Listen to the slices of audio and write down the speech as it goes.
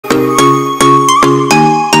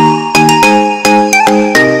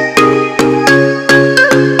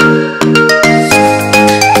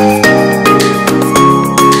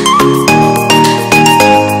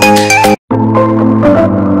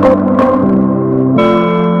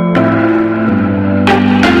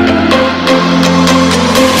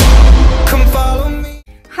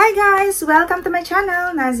my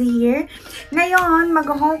channel, Nazi here. Ngayon,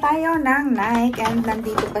 mag-haul tayo ng Nike and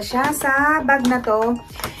nandito pa siya sa bag na to.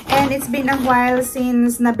 And it's been a while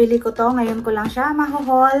since nabili ko to. Ngayon ko lang siya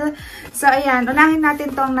ma-haul. So, ayan, unahin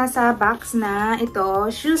natin tong nasa box na ito.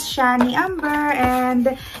 Shoes siya ni Amber and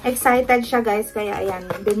excited siya guys. Kaya ayan,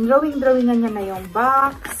 drawingan niya na yung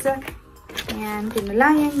box. Ayan,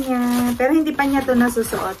 kinulayan niya. Pero hindi pa niya to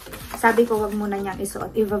nasusuot. Sabi ko, wag muna niyang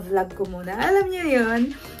isuot. I-vlog ko muna. Alam niyo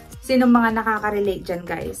yun? Sino mga nakaka-relate dyan,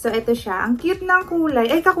 guys? So, ito siya. Ang cute ng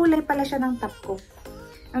kulay. Ay, kakulay pala siya ng top ko.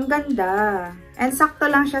 Ang ganda. And sakto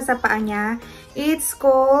lang siya sa paa niya. It's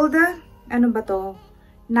called, ano ba to?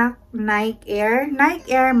 Nike Air.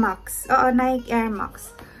 Nike Air Max. Oo, Nike Air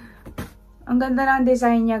Max. Ang ganda ng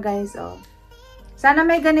design niya, guys. Oh. Sana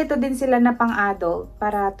may ganito din sila na pang-adult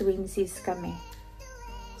para twinsies kami.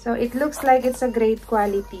 So, it looks like it's a great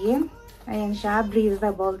quality. Ayan siya.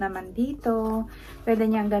 Breathable naman dito. Pwede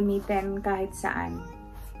niyang gamitin kahit saan.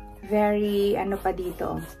 Very, ano pa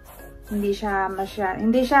dito. Hindi siya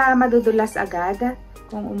madudulas agad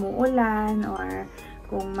kung umuulan or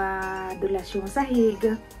kung madulas yung sahig.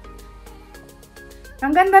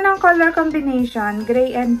 Ang ganda ng color combination.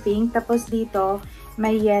 Gray and pink. Tapos dito,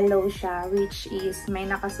 may yellow siya. Which is, may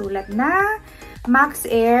nakasulat na Max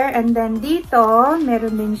Air. And then dito,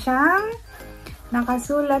 meron din siyang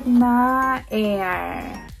nakasulat na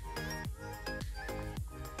Air.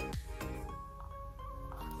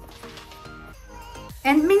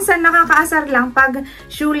 And minsan nakakaasar lang pag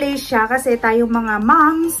shoelace siya kasi tayong mga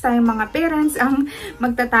moms, tayong mga parents ang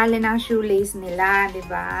magtatali ng shoelace nila, 'di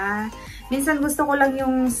ba? Minsan gusto ko lang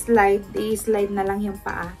yung i-slide na lang yung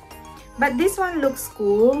paa. But this one looks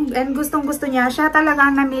cool. And gustong-gusto niya. Siya talaga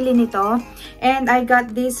ang namili nito. And I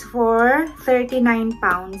got this for 39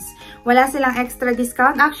 pounds. Wala silang extra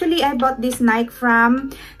discount. Actually, I bought this Nike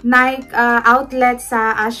from Nike outlet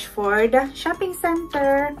sa Ashford Shopping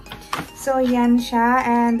Center. So, yan siya.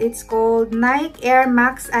 And it's called Nike Air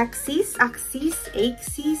Max Axis, I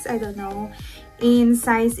don't know. In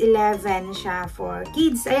size 11 siya for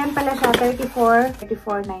kids. Ayan pala siya,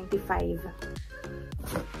 34.95.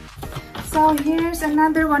 So, here's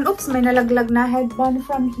another one. Oops, may nalaglag na headband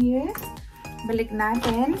from here. Balik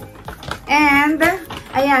natin. And,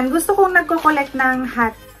 ayan, gusto kong nagko-collect ng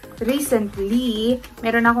hat recently.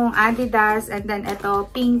 Meron akong Adidas and then ito,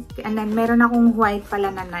 pink. And then, meron akong white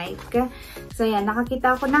pala na Nike. So, ayan,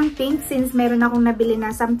 nakakita ako ng pink since meron akong nabili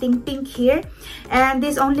na something pink here. And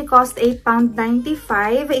this only cost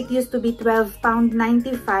 £8.95. It used to be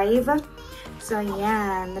 £12.95. So,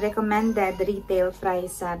 yan. Recommended retail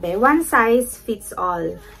price, sabi. One size fits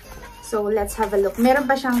all. So, let's have a look. Meron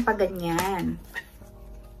ba siyang paganyan?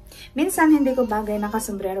 Minsan, hindi ko bagay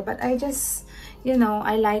nakasombrero. But I just, you know,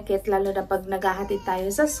 I like it. Lalo na pag naghahatid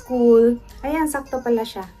tayo sa school. Ayan, sakto pala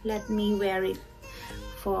siya. Let me wear it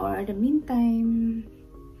for the meantime.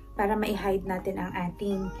 Para ma-hide natin ang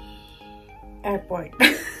ating airport.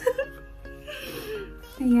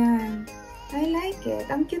 Ayan. I like it.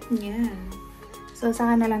 Ang cute niya. So,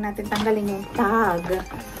 saka na lang natin tanggalin yung tag.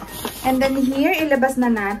 And then here, ilabas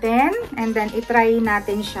na natin. And then, itry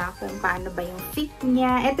natin siya kung paano ba yung fit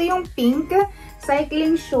niya. Ito yung pink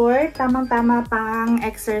cycling short. Tamang-tama pang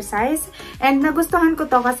exercise. And nagustuhan ko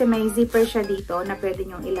to kasi may zipper siya dito na pwede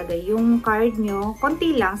nyong ilagay yung card nyo.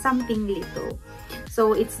 Konti lang, something little.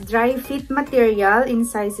 So, it's dry fit material in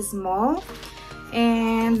size small.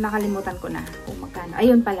 And nakalimutan ko na kung magkano.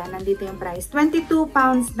 Ayun pala, nandito yung price.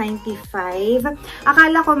 £22.95.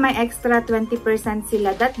 Akala ko may extra 20%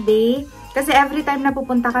 sila that day. Kasi every time na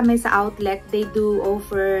pupunta kami sa outlet, they do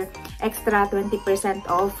offer extra 20%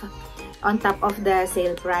 off on top of the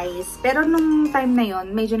sale price. Pero nung time na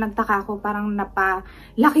yon, medyo nagtaka ako. Parang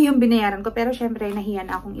napalaki yung binayaran ko. Pero syempre,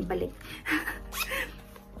 nahiyan akong ibalik.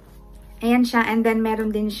 Ayan siya. And then,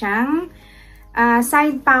 meron din siyang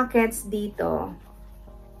side pockets dito.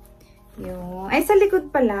 Yung, ay, sa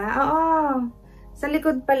likod pala. Oo. Sa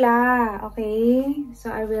likod pala. Okay.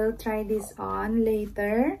 So, I will try this on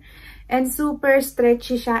later. And super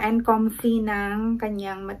stretchy siya and comfy ng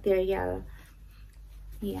kanyang material.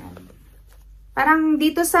 Yan. Parang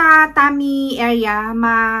dito sa tummy area,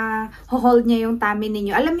 ma-hold niya yung tummy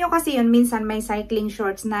ninyo. Alam nyo kasi yun, minsan may cycling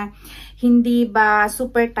shorts na hindi ba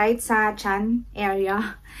super tight sa chan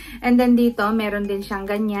area. And then dito, meron din siyang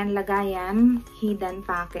ganyan, lagayan, hidden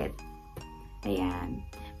pocket. Ayan.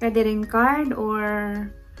 Pwede rin card or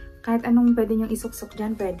kahit anong pwede nyong isuksok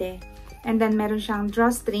dyan, pwede. And then, meron siyang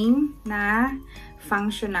drawstring na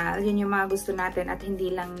functional. Yun yung mga gusto natin at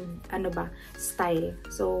hindi lang, ano ba, style.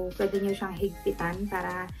 So, pwede nyo siyang higpitan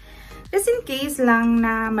para just in case lang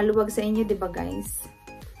na maluwag sa inyo, diba guys?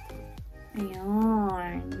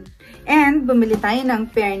 Ayun. And bumili tayo ng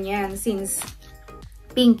pair niyan since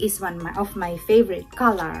pink is one of my favorite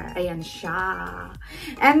color. Ayan siya.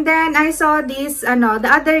 And then, I saw this,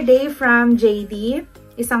 the other day from JD.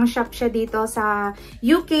 Isang shop siya dito sa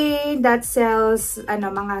UK that sells,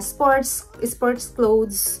 mga sports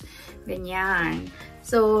clothes. Ganyan.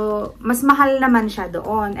 So, mas mahal naman siya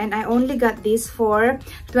doon. And I only got this for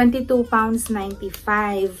 £22.95.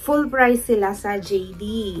 Full price sila sa JD.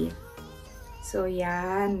 So,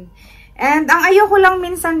 yan. And ang ayoko lang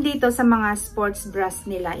minsan dito sa mga sports bras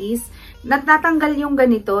nila is natatanggal yung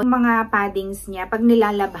ganito, mga paddings niya pag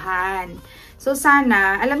nilalabhan. So,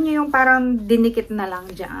 sana, alam niyo yung parang dinikit na lang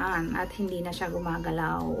dyan at hindi na siya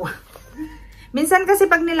gumagalaw. Minsan kasi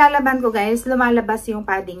pag nilalaban ko guys, lumalabas yung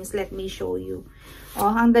paddings. Let me show you.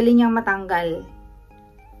 Oh, ang dali niyang matanggal.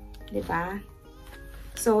 Diba?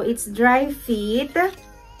 So, it's dry fit.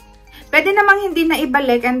 Pwede namang hindi na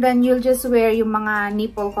ibalik and then you'll just wear yung mga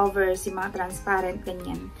nipple covers, yung mga transparent,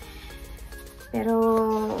 ganyan.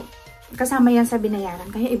 Pero, kasama yan sa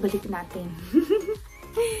binayaran. Kaya ibalik natin.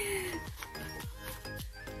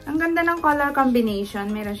 Ang ganda ng color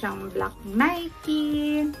combination. Meron siyang black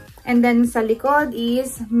Nike. And then, sa likod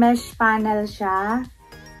is mesh panel siya.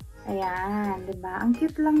 Ayan, diba? Ang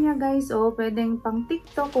cute lang niya, guys. Oh, pwedeng pang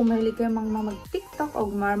TikTok. Kung mahilig kayo mag-TikTok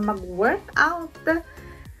o mag-workout.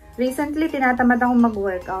 Recently, tinatamad akong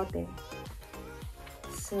mag-workout eh.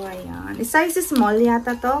 So, ayan. Size small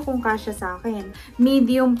yata to kung kasya sa akin.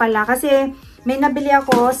 Medium pala. Kasi, may nabili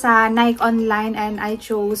ako sa Nike online and I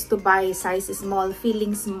chose to buy size small.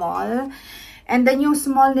 Feeling small. And then, yung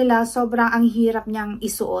small nila, sobrang ang hirap niyang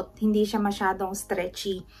isuot. Hindi siya masyadong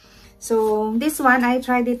stretchy. So, this one, I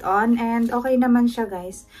tried it on and okay naman siya,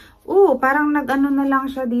 guys. Parang nag-ano na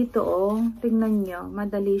lang siya dito, oh. Tingnan nyo.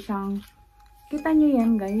 Madali siyang... Kita nyo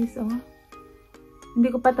yan, guys, oh. Hindi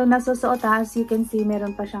ko pa to nasusuot, ha. As you can see,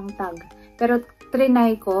 meron pa siyang tag. Pero,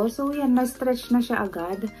 trinay ko. So, yan, na-stretch na siya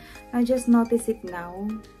agad. I just noticed it now.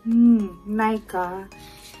 Nike.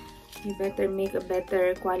 You better make a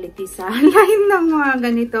better quality sa line ng mga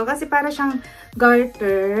ganito. Kasi para siyang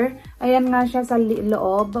garter. Ayan nga siya sa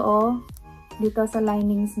loob, oh. Dito sa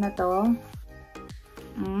linings na to.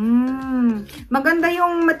 Maganda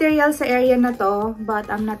yung material sa area na to. But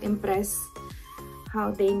I'm not impressed how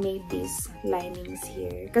they made these linings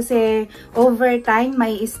here. Kasi over time,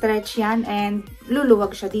 may stretch yan and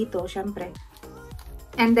luluwag siya dito, syempre.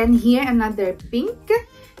 And then here, another pink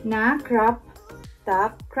na crop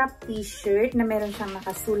t-shirt na meron siyang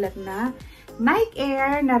nakasulat na Nike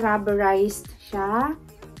Air na rubberized siya.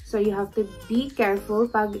 So, you have to be careful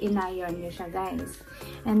pag in-iron nyo siya, guys.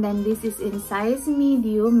 And then, this is in size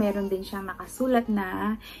medium. Meron din siyang nakasulat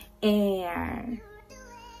na Air.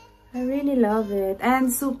 I really love it. And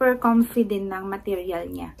super comfy din ng material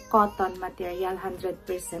niya. Cotton material, 100%.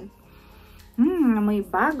 May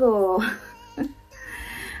bago.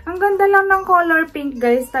 Ang ganda lang ng color pink,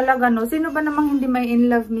 guys. Talaga, no? Sino ba namang hindi may in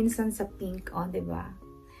love minsan sa pink? O, diba?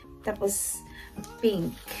 Tapos,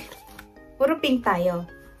 pink. Puro pink tayo.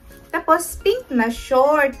 Tapos, pink na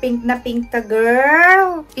short. Pink na pink ta,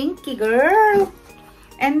 girl. Pinky, girl.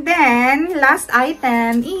 And then, last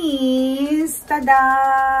item is,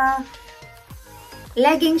 tada!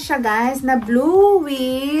 Leggings siya, guys, na blue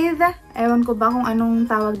with, ewan ko ba kung anong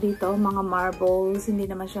tawag dito, mga marbles. Hindi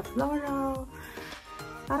naman siya floral.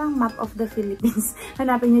 Parang map of the Philippines.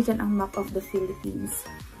 Hanapin niyo dyan ang map of the Philippines.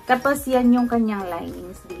 Tapos, yan yung kanyang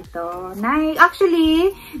linings dito.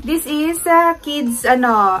 Actually, this is kids,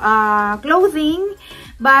 clothing.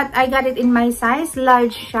 But, I got it in my size.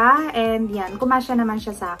 Large siya. And yan, kumasya naman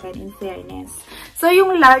siya sa akin, in fairness. So,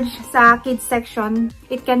 yung large sa kids section,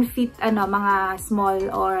 it can fit, mga small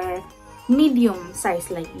or medium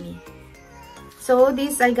size like me. So,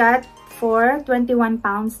 this I got for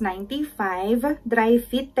 £21.95. Dry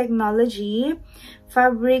fit technology.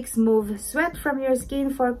 Fabric smooth sweat from your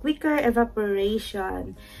skin for quicker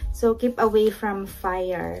evaporation. So, keep away from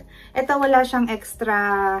fire. Ito, wala siyang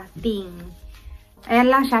extra thing.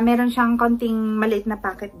 Ayan lang siya. Meron siyang konting maliit na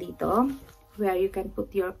packet dito. Where you can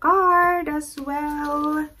put your card as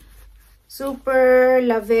well. Super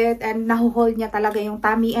love it. And nahuhold niya talaga yung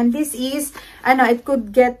tummy. And this is, it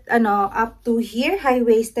could get, up to here.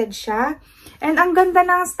 High-waisted siya. And ang ganda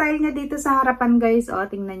ng style niya dito sa harapan, guys. O,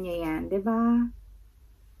 tingnan niyo yan. Diba?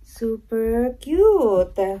 Super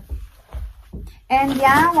cute. And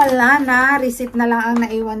yan, wala na. Receipt na lang ang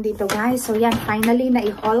naiwan dito, guys. So, yan. Finally,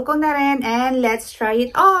 na-haul ko na rin. And let's try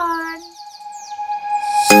it on.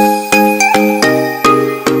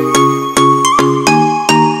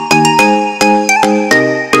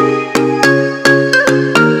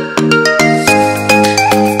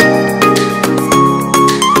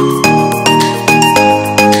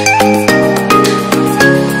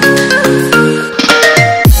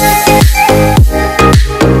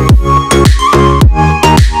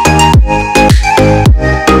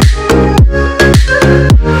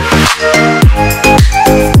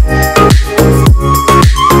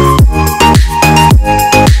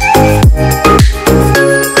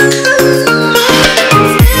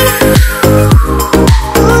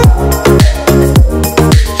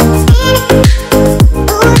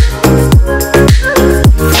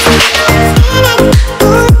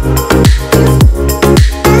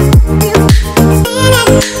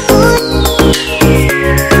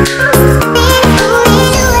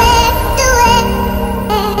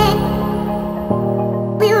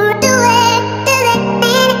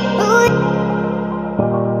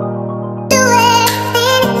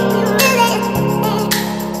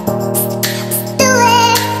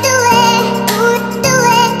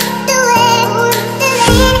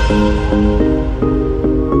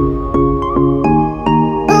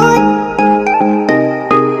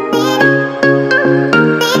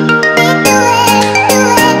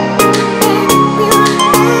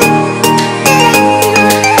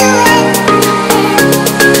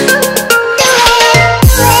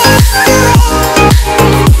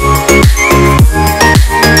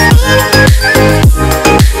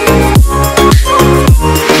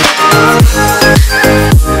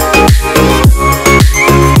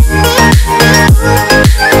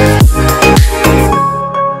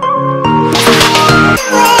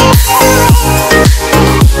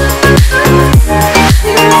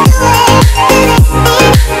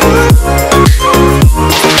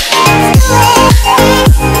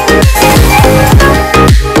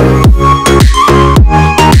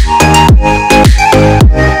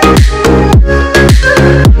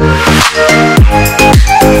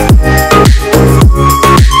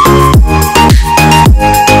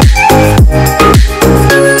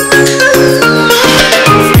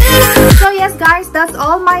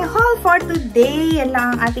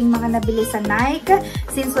 lang ang ating mga nabili sa Nike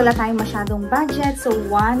since wala tayong masyadong budget. So,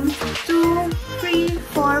 1, 2, 3,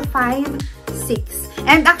 4, 5, 6.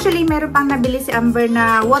 And actually, meron pang nabili si Amber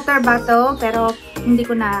na water bottle, pero hindi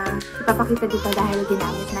ko na ipapakita dito dahil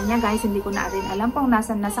ginamit na niya, guys. Hindi ko na rin alam kung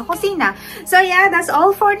nasan na sa kusina. So, yeah, that's all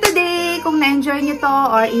for today. Kung na-enjoy nyo to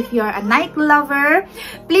or if you're a Nike lover,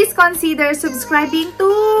 please consider subscribing to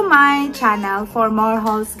my channel for more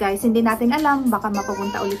hauls, guys. Hindi natin alam, baka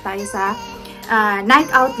mapupunta ulit tayo sa Nike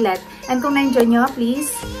outlet. And kung na-enjoy nyo, please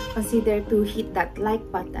consider to hit that like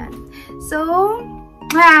button. So,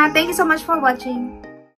 thank you so much for watching.